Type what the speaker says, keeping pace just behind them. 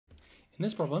In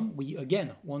this problem, we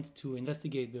again want to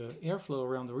investigate the airflow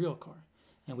around the real car.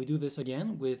 And we do this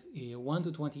again with a 1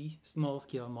 to 20 small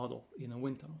scale model in a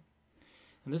wind tunnel.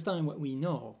 And this time what we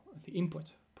know, the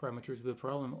input parameters to the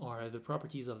problem, are the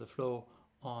properties of the flow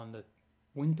on the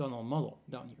wind tunnel model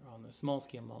down here, on the small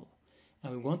scale model.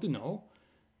 And we want to know,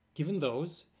 given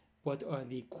those, what are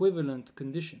the equivalent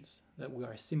conditions that we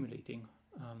are simulating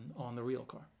on the real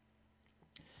car.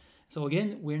 So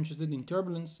again, we're interested in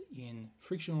turbulence, in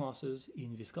friction losses,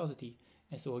 in viscosity.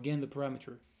 And so again, the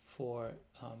parameter for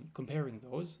comparing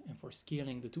those and for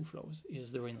scaling the two flows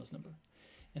is the Reynolds number.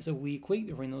 And so we equate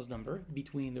the Reynolds number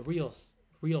between the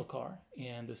real car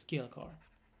and the scale car,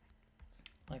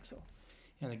 like so.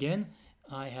 And again,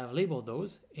 I have labeled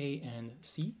those A and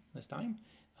C this time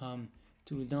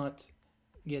to not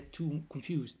get too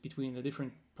confused between the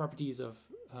different properties of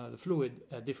the fluid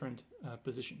at different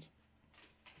positions.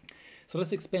 So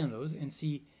let's expand those and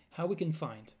see how we can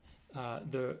find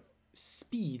the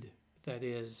speed that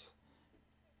is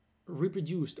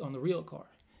reproduced on the real car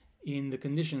in the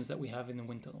conditions that we have in the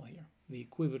wind tunnel here, the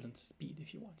equivalent speed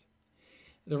if you want.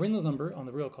 The Reynolds number on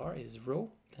the real car is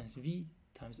rho times V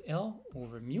times L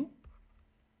over mu.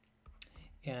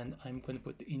 And I'm going to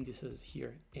put the indices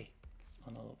here A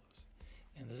on all of those.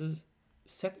 And this is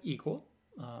set equal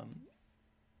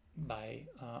by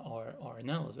our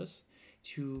analysis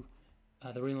to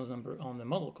the Reynolds number on the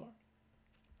model car,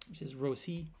 which is rho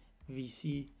C,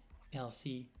 VC,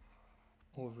 LC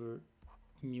over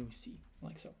mu C,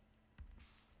 like so.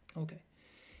 Okay,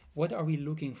 what are we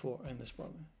looking for in this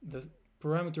problem? The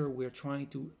parameter we're trying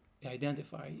to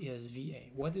identify is VA.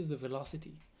 What is the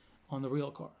velocity on the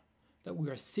real car that we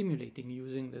are simulating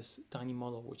using this tiny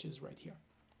model, which is right here?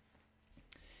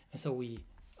 And so we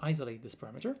isolate this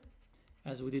parameter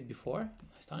as we did before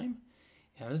last time.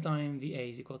 And this time VA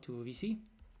is equal to VC,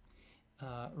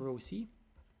 rho C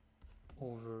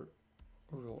over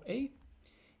rho A,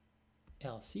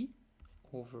 LC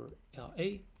over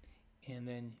LA, and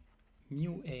then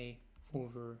mu A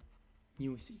over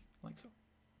mu C, like so.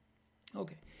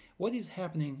 Okay, what is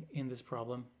happening in this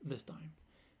problem this time?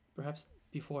 Perhaps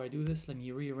before I do this, let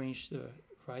me rearrange the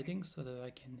writing so that I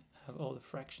can have all the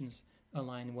fractions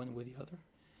aligned one with the other,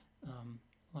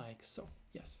 like so.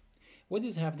 Yes. What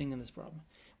is happening in this problem?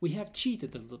 We have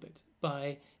cheated a little bit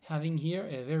by having here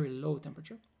a very low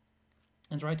temperature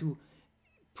and try to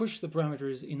push the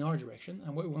parameters in our direction.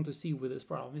 And what we want to see with this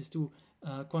problem is to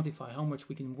quantify how much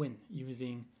we can win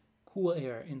using cool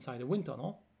air inside the wind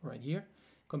tunnel right here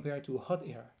compared to hot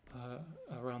air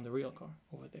around the real car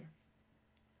over there.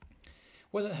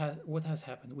 What has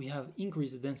happened? We have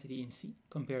increased the density in C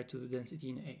compared to the density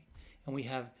in A. And we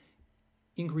have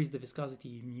increased the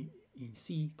viscosity in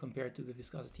C compared to the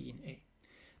viscosity in A.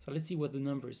 So let's see what the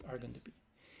numbers are going to be.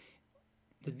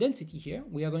 The density here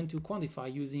we are going to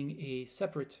quantify using a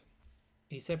separate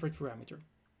parameter.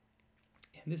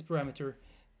 And this parameter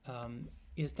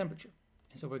is temperature.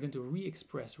 And so we're going to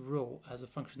re-express rho as a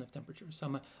function of temperature. So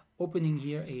I'm opening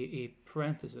here a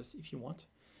parenthesis if you want,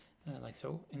 like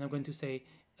so. And I'm going to say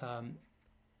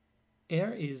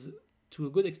air is to a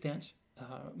good extent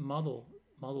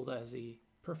modeled as a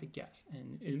perfect gas.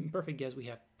 And in perfect gas, we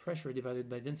have pressure divided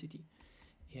by density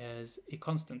as a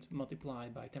constant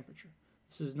multiplied by temperature.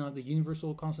 This is not the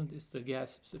universal constant, it's the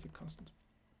gas-specific constant.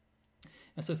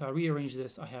 And so if I rearrange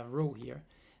this, I have rho here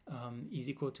is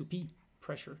equal to P,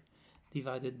 pressure,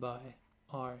 divided by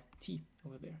RT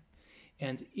over there.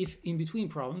 And if in between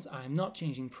problems I'm not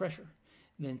changing pressure,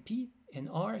 then P and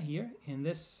R here in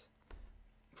this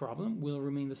problem will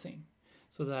remain the same.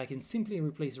 So that I can simply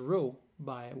replace rho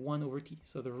by 1 over T.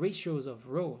 So the ratios of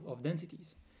rho, of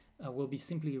densities, will be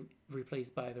simply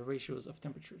replaced by the ratios of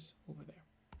temperatures over there.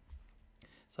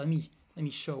 So let me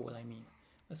show what I mean.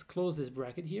 Let's close this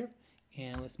bracket here,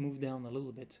 and let's move down a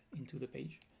little bit into the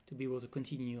page to be able to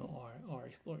continue our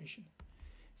exploration.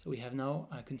 So we have now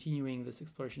continuing this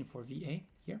exploration for VA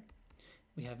here.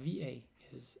 We have VA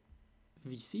is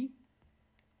VC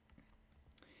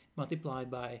multiplied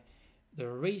by the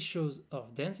ratios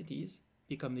of densities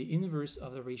become the inverse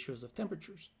of the ratios of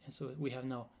temperatures. And so we have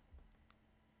now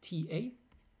TA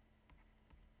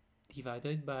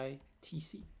divided by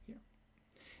TC here.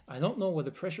 I don't know what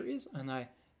the pressure is, and I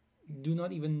do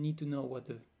not even need to know what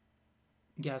the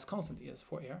gas constant is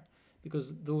for air,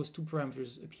 because those two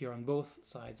parameters appear on both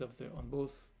sides of on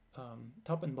both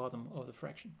top and bottom of the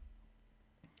fraction.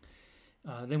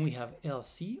 Then we have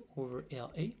LC over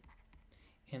LA,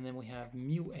 and then we have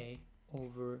mu A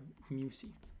over mu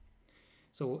C.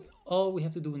 So all we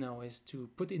have to do now is to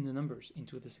put in the numbers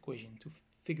into this equation to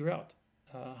figure out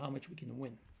how much we can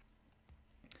win.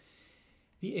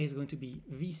 VA is going to be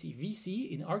VC.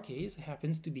 VC, in our case,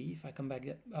 happens to be, if I come back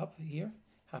up here,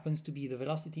 happens to be the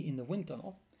velocity in the wind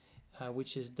tunnel,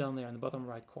 which is down there in the bottom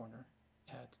right corner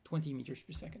at 20 meters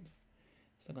per second.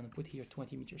 So I'm going to put here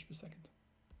 20 meters per second.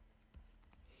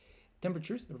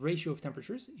 Temperatures, the ratio of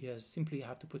temperatures, is simply I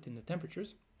have to put in the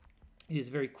temperatures. It is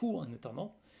very cool in the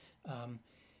tunnel,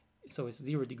 so it's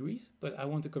 0 degrees, but I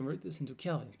want to convert this into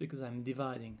kelvins because I'm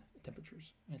dividing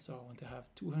temperatures. And so I want to have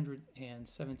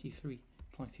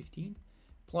 273.15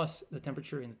 plus the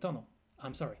temperature in the tunnel.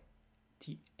 I'm sorry,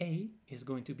 TA is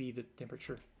going to be the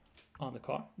temperature on the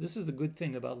car. This is the good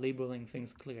thing about labeling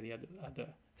things clearly at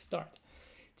the start.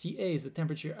 TA is the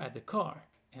temperature at the car,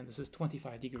 and this is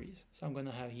 25 degrees. So I'm going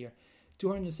to have here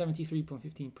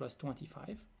 273.15 plus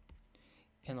 25.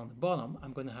 And on the bottom,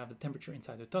 I'm going to have the temperature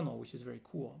inside the tunnel, which is very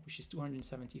cool, which is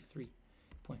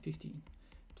 273.15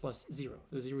 plus 0,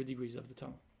 the 0 degrees of the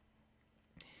tunnel.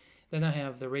 Then I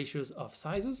have the ratios of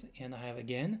sizes, and I have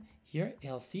again here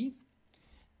LC.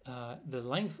 The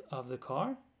length of the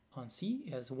car on C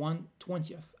is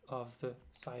 1/20th of the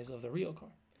size of the real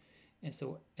car. And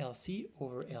so LC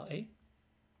over LA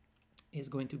is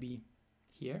going to be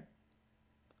here.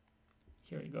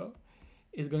 Here we go.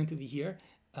 Is going to be here.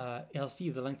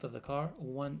 LC, the length of the car,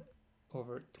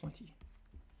 1/20.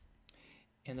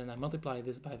 And then I multiply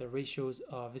this by the ratios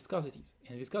of viscosities.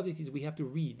 And viscosities we have to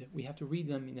read. We have to read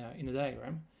them in a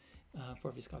diagram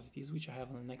for viscosities, which I have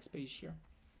on the next page here.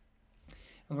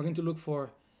 And we're going to look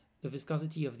for the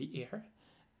viscosity of the air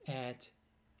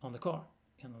on the car.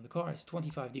 And on the car is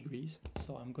 25 degrees.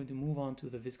 So I'm going to move on to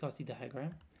the viscosity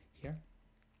diagram here.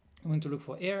 I'm going to look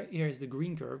for air. Air is the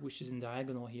green curve, which is in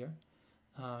diagonal here.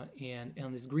 And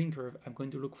on this green curve, I'm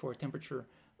going to look for a temperature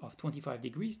of 25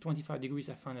 degrees. 25 degrees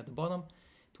I find at the bottom,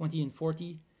 20 and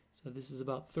 40. So this is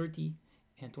about 30,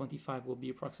 and 25 will be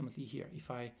approximately here.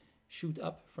 If I shoot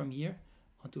up from here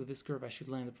onto this curve, I should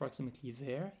land approximately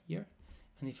here.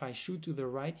 And if I shoot to the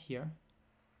right here,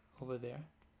 over there,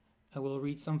 I will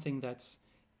read something that's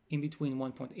in between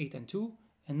 1.8 and 2,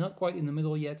 and not quite in the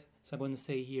middle yet. So I'm going to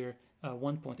say here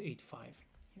 1.85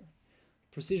 here.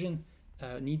 Precision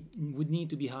would need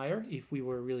to be higher if we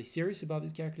were really serious about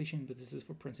this calculation, but this is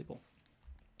for principle.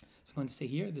 So I'm going to say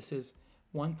here, this is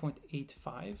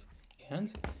 1.85,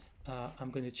 and I'm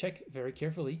going to check very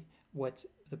carefully what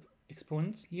the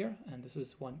exponents here, and this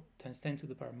is 1 times 10 to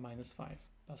the power minus 5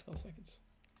 Pascal seconds.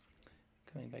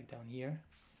 Coming back down here,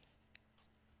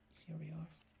 here we are,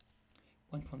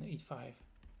 1.85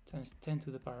 times 10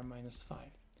 to the power minus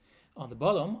 5. On the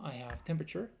bottom, I have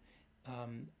temperature,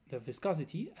 the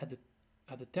viscosity at the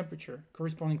temperature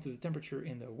corresponding to the temperature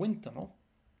in the wind tunnel,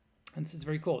 and this is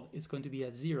very cold. It's going to be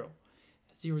at 0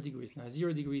 degrees. Now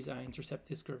 0 degrees, I intercept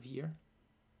this curve here,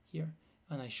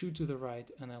 and I shoot to the right,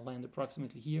 and I land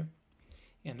approximately here,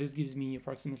 and this gives me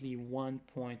approximately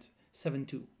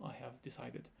 1.72. I have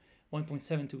decided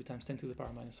 1.72 times 10 to the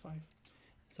power minus 5.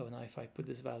 So now if I put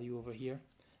this value over here,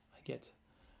 I get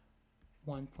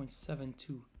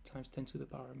 1.72 times 10 to the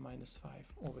power minus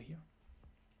 5 over here.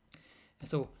 And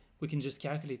so we can just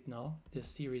calculate now this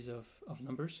series of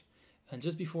numbers. And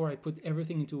just before I put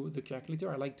everything into the calculator,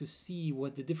 I like to see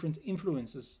what the different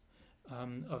influences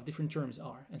of different terms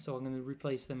are. And so I'm going to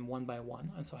replace them one by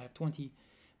one. And so I have 20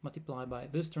 multiplied by,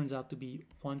 this turns out to be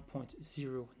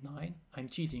 1.09. I'm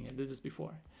cheating, I did this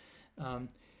before.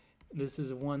 This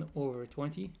is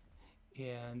 1/20.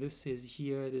 And this is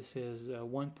here, this is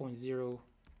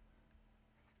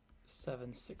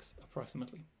 1.076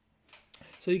 approximately.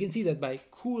 So you can see that by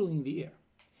cooling the air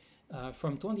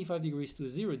from 25 degrees to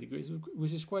 0 degrees,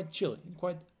 which is quite chilly and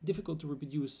quite difficult to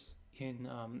reproduce in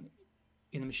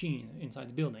a machine inside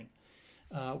the building,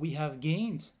 we have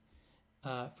gained,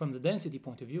 from the density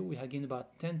point of view, we have gained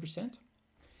about 10%.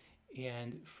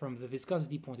 And from the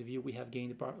viscosity point of view, we have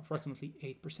gained approximately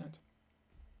 8%.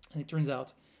 And it turns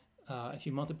out, if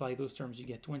you multiply those terms, you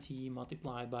get 20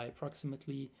 multiplied by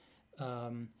approximately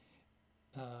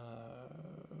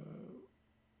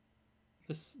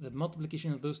the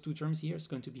multiplication of those two terms here is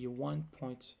going to be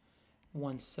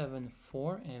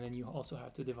 1.174, and then you also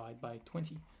have to divide by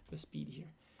 20 the speed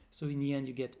here. So in the end,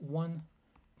 you get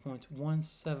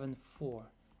 1.174,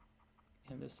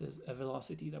 and this is a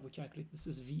velocity that we calculate. This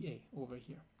is VA over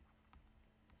here.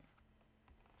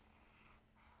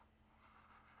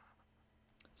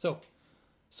 So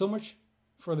much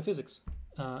for the physics.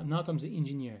 Now comes the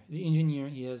engineer. The engineer,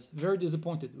 he is very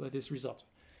disappointed by this result,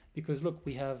 because look,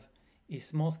 we have a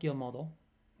small scale model,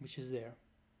 which is there,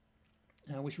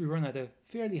 which we run at a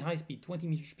fairly high speed, 20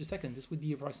 meters per second. This would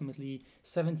be approximately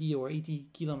 70 or 80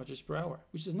 kilometers per hour,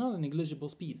 which is not a negligible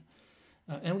speed.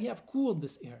 And we have cooled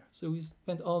this air. So we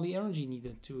spent all the energy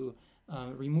needed to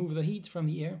remove the heat from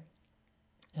the air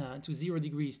to 0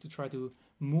 degrees to try to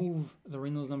move the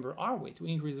Reynolds number our way, to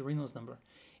increase the Reynolds number.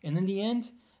 And in the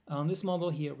end, on this model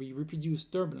here, we reproduce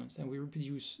turbulence and we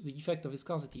reproduce the effect of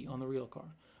viscosity on the real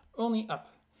car, only up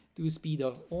to a speed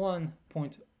of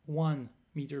 1.1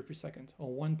 meter per second, or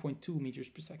 1.2 meters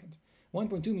per second.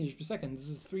 1.2 meters per second, this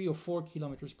is 3 or 4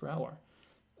 kilometers per hour.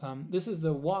 This is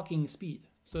the walking speed,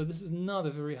 so this is not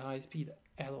a very high speed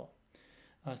at all.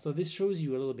 So this shows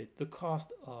you a little bit the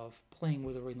cost of playing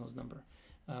with a Reynolds number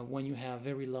when you have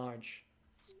very large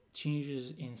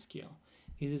changes in scale.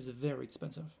 It is very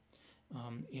expensive,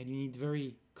 and you need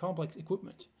very complex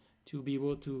equipment to be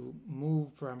able to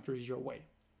move parameters your way.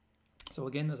 So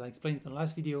again, as I explained in the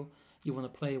last video, you want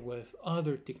to play with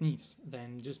other techniques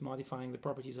than just modifying the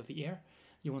properties of the air.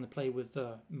 You want to play with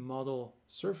the model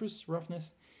surface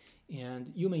roughness,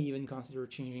 and you may even consider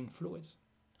changing fluids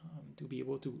to be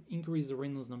able to increase the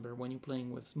Reynolds number when you're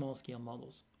playing with small scale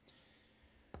models.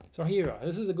 So here,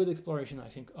 this is a good exploration, I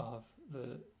think, of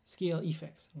the scale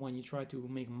effects when you try to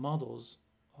make models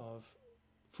of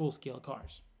full scale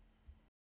cars.